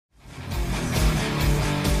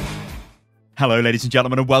Hello ladies and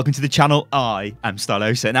gentlemen and welcome to the channel. I am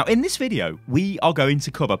Stylosa. Now in this video we are going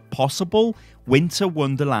to cover possible Winter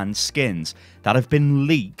Wonderland skins that have been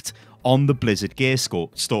leaked on the Blizzard Gear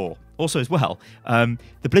store. Also as well,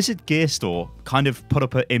 the Blizzard Gear store kind of put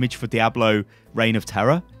up an image for Diablo Reign of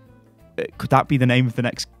Terror. Could that be the name of the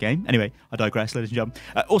next game? Anyway, I digress, ladies and gentlemen.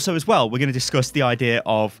 Also as well, we're going to discuss the idea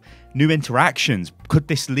of new interactions. Could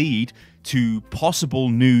this lead to possible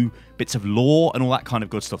new bits of lore and all that kind of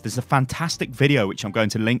good stuff? There's a fantastic video which I'm going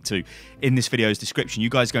to link to in this video's description. You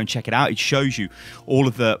guys go and check it out. It shows you all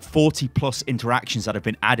of the 40 plus interactions that have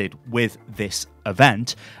been added with this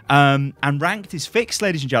event. And ranked is fixed,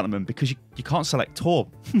 ladies and gentlemen, because you can't select Tor.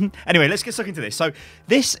 Anyway, let's get stuck into this. So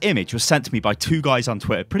this image was sent to me by two guys on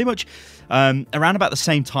Twitter, pretty much around about the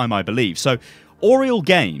same time, I believe. So Oriel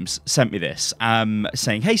Games sent me this,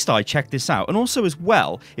 saying, "Hey Sty, check this out." And also as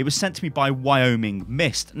well, it was sent to me by Wyoming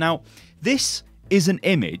Mist. Now, this is an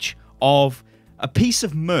image of a piece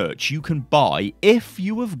of merch you can buy if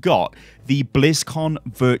you have got the BlizzCon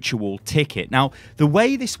virtual ticket. Now, the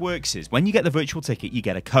way this works is when you get the virtual ticket, you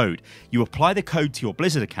get a code. You apply the code to your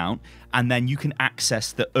Blizzard account, and then you can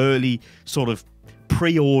access the early sort of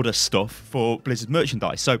pre-order stuff for Blizzard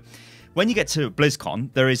merchandise. So when you get to BlizzCon,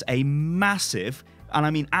 there is a massive, and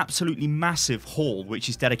I mean absolutely massive, hall which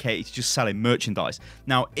is dedicated to just selling merchandise.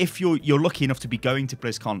 Now, if you're lucky enough to be going to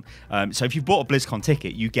BlizzCon, so if you've bought a BlizzCon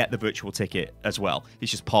ticket, you get the virtual ticket as well.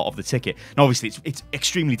 It's just part of the ticket. Now, obviously, it's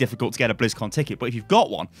extremely difficult to get a BlizzCon ticket, but if you've got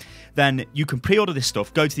one, then you can pre-order this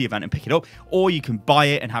stuff, go to the event and pick it up, or you can buy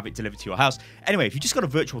it and have it delivered to your house. Anyway, if you've just got a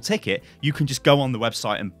virtual ticket, you can just go on the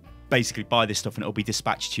website and basically buy this stuff and it'll be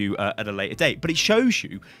dispatched to you at a later date. But it shows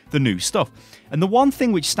you the new stuff. And the one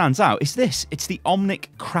thing which stands out is this. It's the Omnic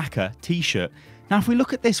Cracker t-shirt. Now, if we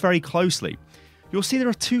look at this very closely, you'll see there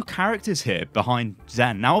are two characters here behind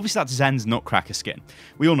Zen. Now, obviously, that's Zen's Nutcracker skin.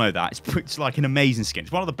 We all know that. It's like an amazing skin.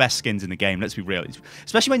 It's one of the best skins in the game, let's be real.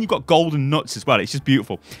 Especially when you've got golden nuts as well. It's just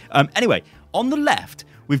beautiful. Anyway, on the left,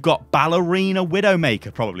 we've got Ballerina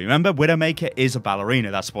Widowmaker, probably. Remember, Widowmaker is a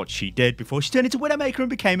ballerina. That's what she did before she turned into Widowmaker and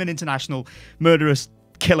became an international murderous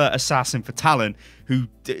killer assassin for Talon who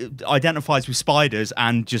identifies with spiders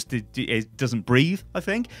and just doesn't breathe, I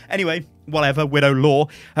think. Anyway, whatever, Widow lore.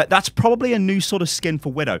 That's probably a new sort of skin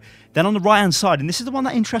for Widow. Then on the right-hand side, and this is the one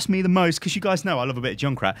that interests me the most because you guys know I love a bit of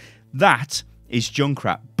Junkrat, that is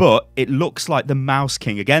Junkrat, but it looks like the Mouse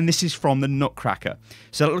King. Again, this is from the Nutcracker.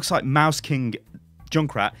 So it looks like Mouse King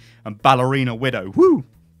Junkrat and Ballerina Widow. Woo!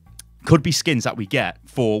 Could be skins that we get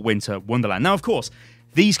for Winter Wonderland. Now, of course,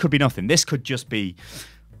 these could be nothing. This could just be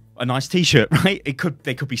a nice t-shirt, right?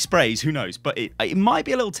 They could be sprays, who knows? But it might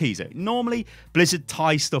be a little teaser. Normally, Blizzard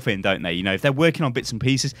ties stuff in, don't they? You know, if they're working on bits and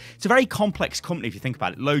pieces. It's a very complex company if you think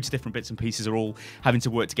about it. Loads of different bits and pieces are all having to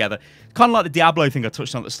work together. Kind of like the Diablo thing I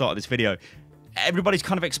touched on at the start of this video. Everybody's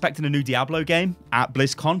kind of expecting a new Diablo game at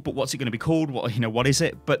BlizzCon, but what's it going to be called? What is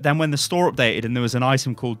it? But then when the store updated and there was an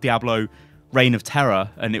item called Diablo Reign of Terror,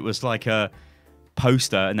 and it was like a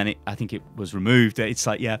poster, and then I think it was removed. It's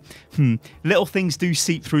like, yeah, little things do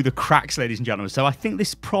seep through the cracks, ladies and gentlemen. So I think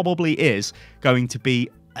this probably is going to be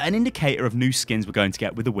an indicator of new skins we're going to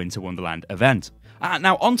get with the Winter Wonderland event.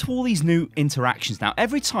 Now, on to all these new interactions. Now,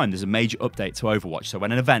 every time there's a major update to Overwatch, so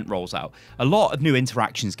when an event rolls out, a lot of new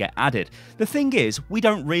interactions get added. The thing is, we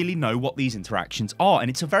don't really know what these interactions are, and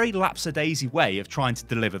it's a very lapsadaisy way of trying to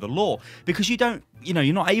deliver the lore, because you don't,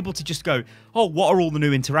 you're not able to just go, oh, what are all the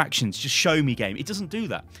new interactions? Just show me, game. It doesn't do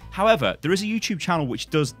that. However, there is a YouTube channel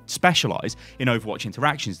which does specialize in Overwatch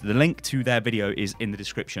interactions. The link to their video is in the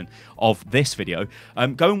description of this video.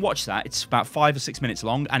 Go and watch that. It's about 5 or 6 minutes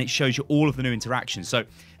long, and it shows you all of the new interactions. So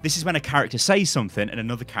this is when a character says something and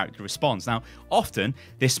another character responds. Now, often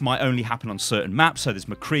this might only happen on certain maps. So there's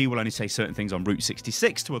McCree will only say certain things on Route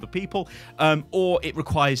 66 to other people, or it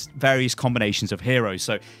requires various combinations of heroes.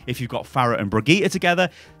 So if you've got Pharah and Brigitte together,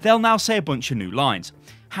 they'll now say a bunch of new lines.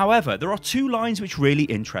 However, there are two lines which really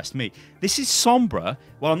interest me. This is Sombra.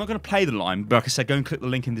 Well, I'm not going to play the line, but like I said, go and click the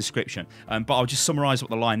link in the description. But I'll just summarize what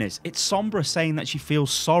the line is. It's Sombra saying that she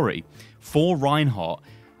feels sorry for Reinhardt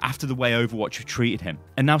after the way Overwatch have treated him.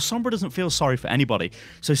 And now Sombra doesn't feel sorry for anybody.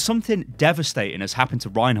 So something devastating has happened to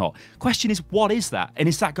Reinhardt. Question is, what is that? And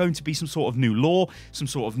is that going to be some sort of new lore, some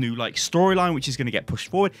sort of new like storyline which is going to get pushed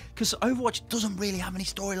forward? Because Overwatch doesn't really have any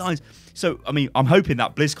storylines. So, I mean, I'm hoping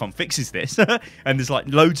that BlizzCon fixes this and there's like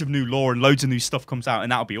loads of new lore and loads of new stuff comes out,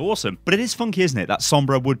 and that'll be awesome. But it is funky, isn't it? That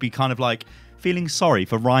Sombra would be kind of like feeling sorry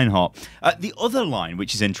for Reinhardt. The other line,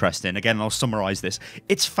 which is interesting, again, I'll summarize this.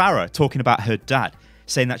 It's Pharah talking about her dad,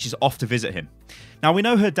 saying that she's off to visit him. Now, we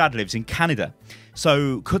know her dad lives in Canada,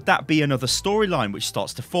 so could that be another storyline which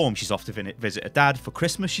starts to form? She's off to visit her dad for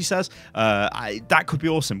Christmas, she says. That could be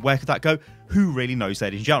awesome. Where could that go? Who really knows,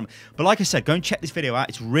 ladies and gentlemen? But like I said, go and check this video out.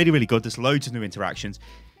 It's really, really good. There's loads of new interactions.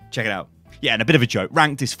 Check it out. Yeah, and a bit of a joke.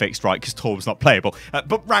 Ranked is fixed, right, because Torv's not playable.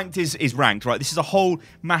 But ranked is ranked, right? This is a whole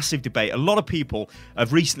massive debate. A lot of people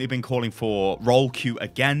have recently been calling for role queue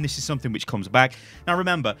again. This is something which comes back. Now,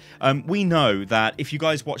 remember, we know that if you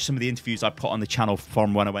guys watch some of the interviews I put on the channel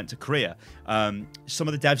from when I went to Korea, some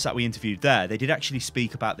of the devs that we interviewed there, they did actually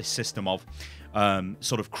speak about this system of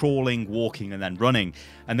sort of crawling, walking, and then running.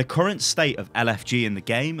 And the current state of LFG in the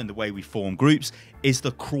game and the way we form groups is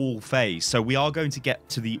the crawl phase. So we are going to get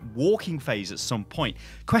to the walking phase at some point.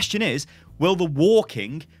 Question is, will the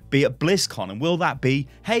walking be at BlizzCon? And will that be,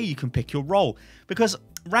 hey, you can pick your role? Because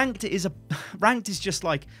ranked is just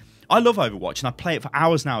like, I love Overwatch and I play it for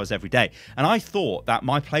hours and hours every day. And I thought that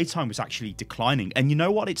my playtime was actually declining. And you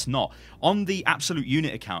know what? It's not. On the absolute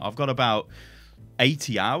unit account, I've got about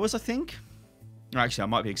 80 hours, I think. Actually, I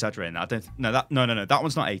might be exaggerating that. No, that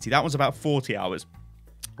one's not 80. That one's about 40 hours.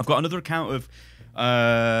 I've got another account of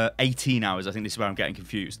 18 hours. I think this is where I'm getting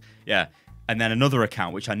confused. Yeah. And then another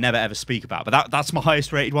account, which I never ever speak about. But that's my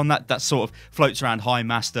highest rated one. That sort of floats around High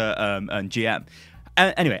Master and GM.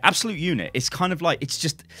 Anyway, Absolute Unit, it's kind of like,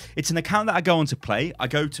 it's an account that I go on to play. I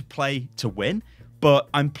go to play to win. But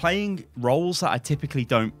I'm playing roles that I typically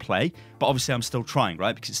don't play. But obviously, I'm still trying,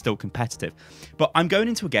 right? Because it's still competitive. But I'm going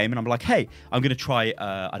into a game and I'm like, hey, I'm going to try,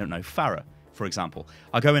 I don't know, Pharah, for example.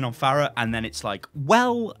 I go in on Pharah and then it's like,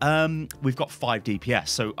 well, we've got 5 DPS.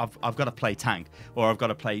 So I've got to play tank or I've got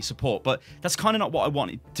to play support. But that's kind of not what I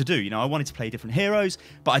wanted to do. You know, I wanted to play different heroes,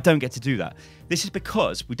 but I don't get to do that. This is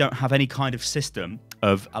because we don't have any kind of system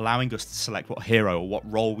of allowing us to select what hero or what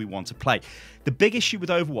role we want to play. The big issue with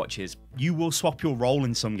Overwatch is you will swap your role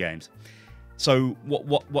in some games. So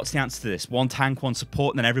what's the answer to this? One tank, one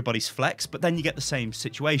support, and then everybody's flex, but then you get the same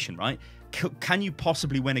situation, right? Can you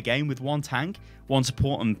possibly win a game with one tank, one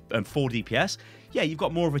support, and 4 DPS? Yeah, you've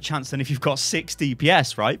got more of a chance than if you've got 6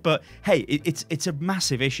 DPS, right? But hey, it's a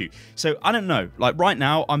massive issue. So I don't know. Like right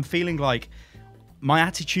now, I'm feeling like my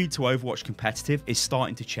attitude to Overwatch competitive is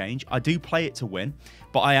starting to change. I do play it to win,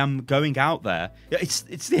 but I am going out there. It's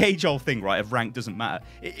the age-old thing, right? Of rank doesn't matter.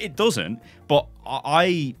 It doesn't, but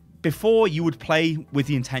before you would play with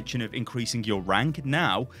the intention of increasing your rank.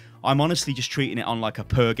 Now, I'm honestly just treating it on like a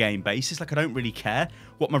per game basis. Like I don't really care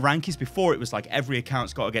what my rank is. Before it was like every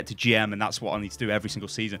account's got to get to GM and that's what I need to do every single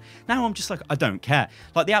season. Now I'm just like, I don't care.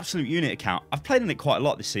 Like the Absolute Unit account, I've played in it quite a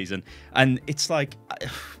lot this season and it's like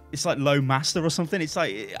low master or something. It's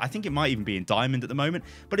like, I think it might even be in diamond at the moment,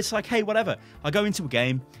 but it's like, hey, whatever. I go into a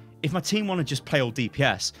game. If my team want to just play all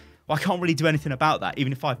DPS, well, I can't really do anything about that,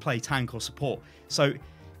 even if I play tank or support. So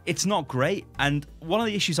it's not great. And one of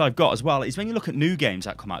the issues I've got as well is when you look at new games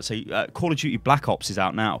that come out, so Call of Duty Black Ops is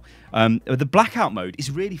out now. The Blackout mode is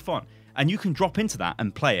really fun. And you can drop into that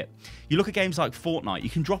and play it. You look at games like Fortnite, you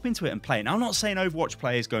can drop into it and play it. Now, I'm not saying Overwatch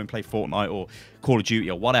players go and play Fortnite or Call of Duty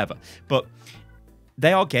or whatever, but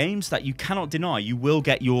they are games that you cannot deny. You will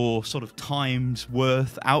get your sort of time's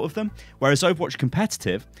worth out of them. Whereas Overwatch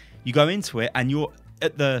competitive, you go into it and you're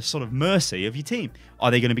at the sort of mercy of your team. Are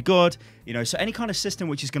they going to be good? You know, so any kind of system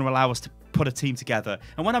which is going to allow us to put a team together.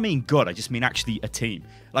 And when I mean good, I just mean actually a team.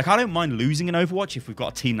 Like, I don't mind losing in Overwatch if we've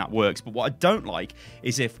got a team that works. But what I don't like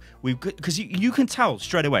is if we've... Because you can tell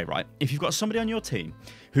straight away, right? If you've got somebody on your team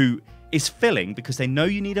who is filling because they know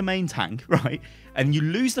you need a main tank, right? And you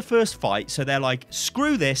lose the first fight, so they're like,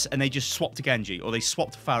 screw this, and they just swap to Genji, or they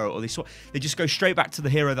swap to Pharah, or they just go straight back to the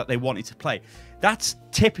hero that they wanted to play. That's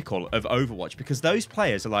typical of Overwatch, because those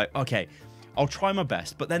players are like, okay, I'll try my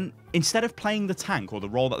best, but then instead of playing the tank or the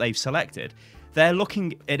role that they've selected, they're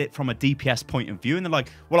looking at it from a DPS point of view, and they're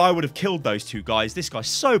like, well, I would have killed those two guys. This guy's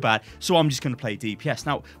so bad, so I'm just going to play DPS.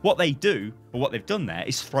 Now, what they do, or what they've done there,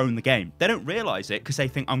 is thrown the game. They don't realize it because they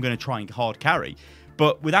think I'm going to try and hard carry.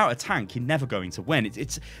 But without a tank, you're never going to win.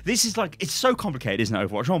 This is like, it's so complicated, isn't it,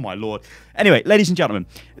 Overwatch? Oh, my Lord. Anyway, ladies and gentlemen,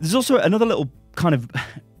 there's also another little kind of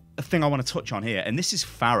thing I want to touch on here, and this is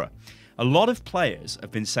Pharah. A lot of players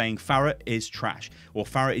have been saying Pharah is trash, or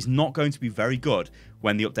Pharah is not going to be very good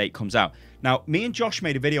when the update comes out. Now, me and Josh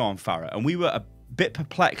made a video on Pharah, and we were a bit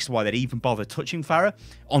perplexed why they'd even bother touching Pharah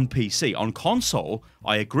on PC. On console,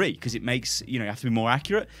 I agree, because it makes, you have to be more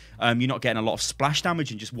accurate. You're not getting a lot of splash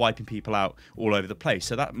damage and just wiping people out all over the place,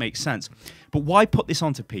 so that makes sense. But why put this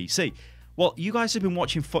onto PC? Well, you guys have been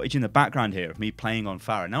watching footage in the background here of me playing on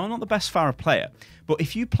Pharah. Now, I'm not the best Pharah player, but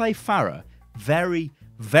if you play Pharah very,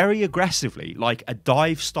 very aggressively, like a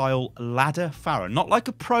dive style ladder Pharah, not like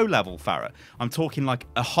a pro level Pharah. I'm talking like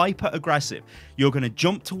a hyper aggressive. You're going to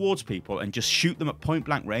jump towards people and just shoot them at point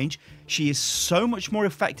blank range. She is so much more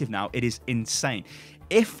effective now. It is insane.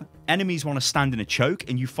 If enemies want to stand in a choke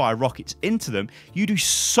and you fire rockets into them, you do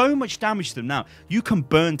so much damage to them now. You can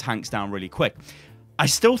burn tanks down really quick. I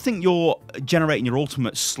still think you're generating your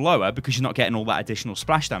ultimate slower because you're not getting all that additional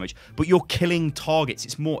splash damage, but you're killing targets.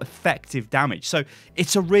 It's more effective damage. So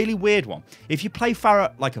it's a really weird one. If you play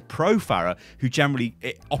Pharah like a pro Pharah, who generally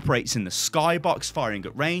operates in the skybox, firing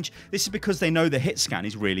at range, this is because they know the hit scan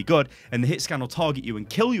is really good, and the hit scan will target you and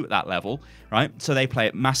kill you at that level, right? So they play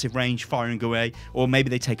at massive range, firing away, or maybe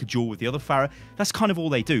they take a duel with the other Pharah. That's kind of all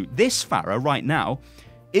they do. This Pharah right now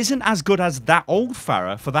isn't as good as that old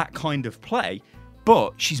Pharah for that kind of play,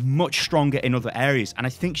 but she's much stronger in other areas, and I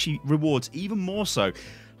think she rewards even more so.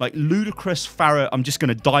 Like ludicrous Pharah, I'm just going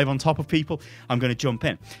to dive on top of people, I'm going to jump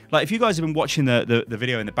in. Like, if you guys have been watching the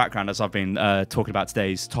video in the background as I've been talking about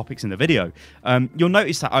today's topics in the video, you'll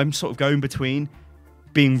notice that I'm sort of going between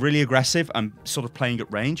being really aggressive and sort of playing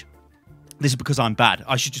at range. This is because I'm bad.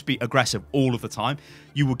 I should just be aggressive all of the time.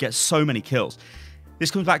 You will get so many kills.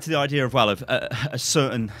 This comes back to the idea of, well, of a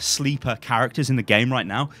certain sleeper characters in the game right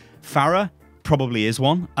now. Pharah probably is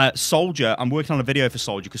one. Soldier, I'm working on a video for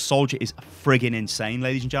Soldier because Soldier is friggin' insane,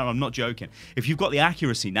 ladies and gentlemen. I'm not joking. If you've got the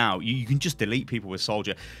accuracy now, you can just delete people with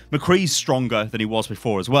Soldier. McCree's stronger than he was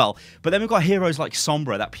before as well. But then we've got heroes like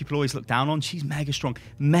Sombra that people always look down on. She's mega strong.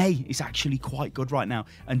 Mei is actually quite good right now,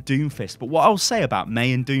 and Doomfist. But what I'll say about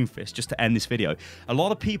Mei and Doomfist, just to end this video, a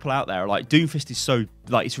lot of people out there are like, Doomfist is so,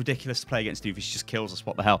 like, it's ridiculous to play against Doomfist. She just kills us.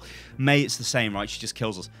 What the hell? Mei, it's the same, right? She just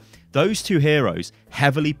kills us. Those two heroes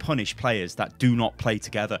heavily punish players that do not play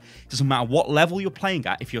together. It doesn't matter what level you're playing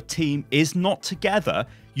at, if your team is not together,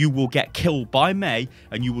 you will get killed by Mei,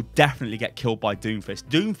 and you will definitely get killed by Doomfist.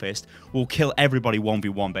 Doomfist will kill everybody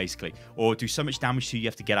 1v1 basically, or do so much damage to you, you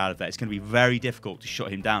have to get out of there. It's going to be very difficult to shut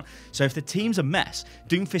him down. So if the team's a mess,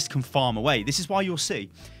 Doomfist can farm away. This is why you'll see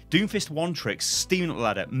Doomfist one-tricks, steaming up the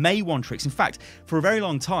ladder, Mei one-tricks. In fact, for a very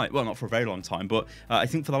long time, well, not for a very long time, but I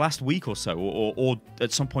think for the last week or so, or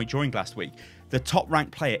at some point during last week, the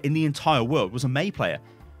top-ranked player in the entire world was a Mei player.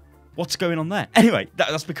 What's going on there? Anyway,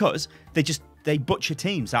 that's because they butcher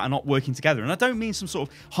teams that are not working together. And I don't mean some sort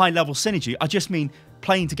of high-level synergy. I just mean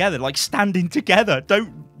playing together, like standing together.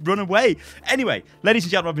 Don't run away. Anyway, ladies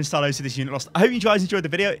and gentlemen, I've been Stylosa, this Unit Lost. I hope you guys enjoyed the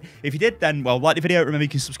video. If you did, then, well, like the video. Remember, you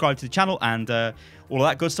can subscribe to the channel and all of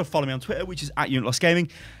that good stuff. Follow me on Twitter, which is @UnitLostGaming.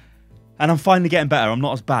 And I'm finally getting better. I'm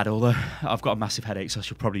not as bad, although I've got a massive headache, so I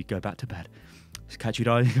should probably go back to bed. Catch you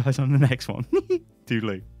guys on the next one.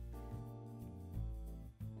 Toodaloo.